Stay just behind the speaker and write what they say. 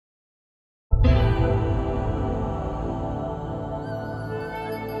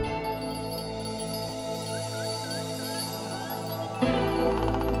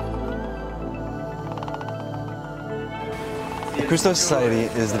Cousteau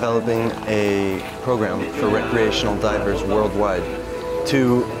Society is developing a program for recreational divers worldwide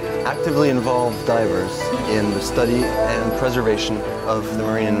to actively involve divers in the study and preservation of the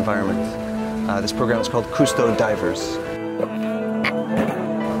marine environment. This program is called Cousteau Divers.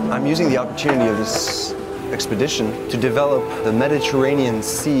 I'm using the opportunity of this expedition to develop the Mediterranean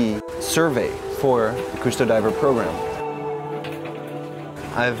Sea survey for the Cousteau Diver program.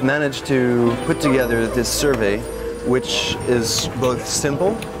 I've managed to put together this survey, which is both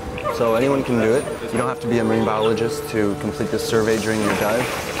simple, so anyone can do it. You don't have to be a marine biologist to complete this survey during your dive.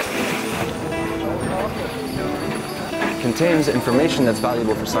 It contains information that's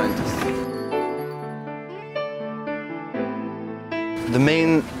valuable for scientists. The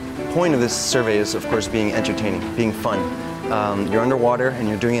main point of this survey is, of course, being entertaining, being fun. You're underwater and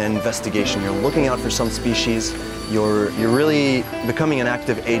you're doing an investigation. You're looking out for some species. You're really becoming an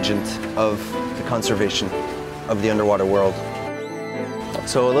active agent of the conservation of the underwater world.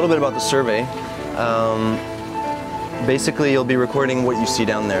 So a little bit about the survey. Basically, you'll be recording what you see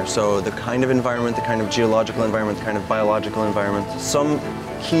down there. So the kind of environment, the kind of geological environment, the kind of biological environment, some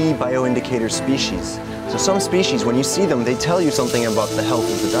key bioindicator species. So some species, when you see them, they tell you something about the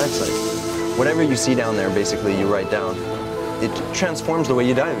health of the dive site. Whatever you see down there, basically, you write down. It transforms the way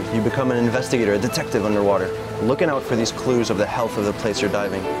you dive. You become an investigator, a detective underwater, looking out for these clues of the health of the place you're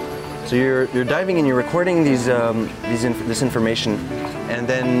diving. So you're diving and you're recording this information, and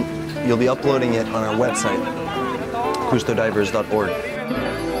then you'll be uploading it on our website, coustaudivers.org.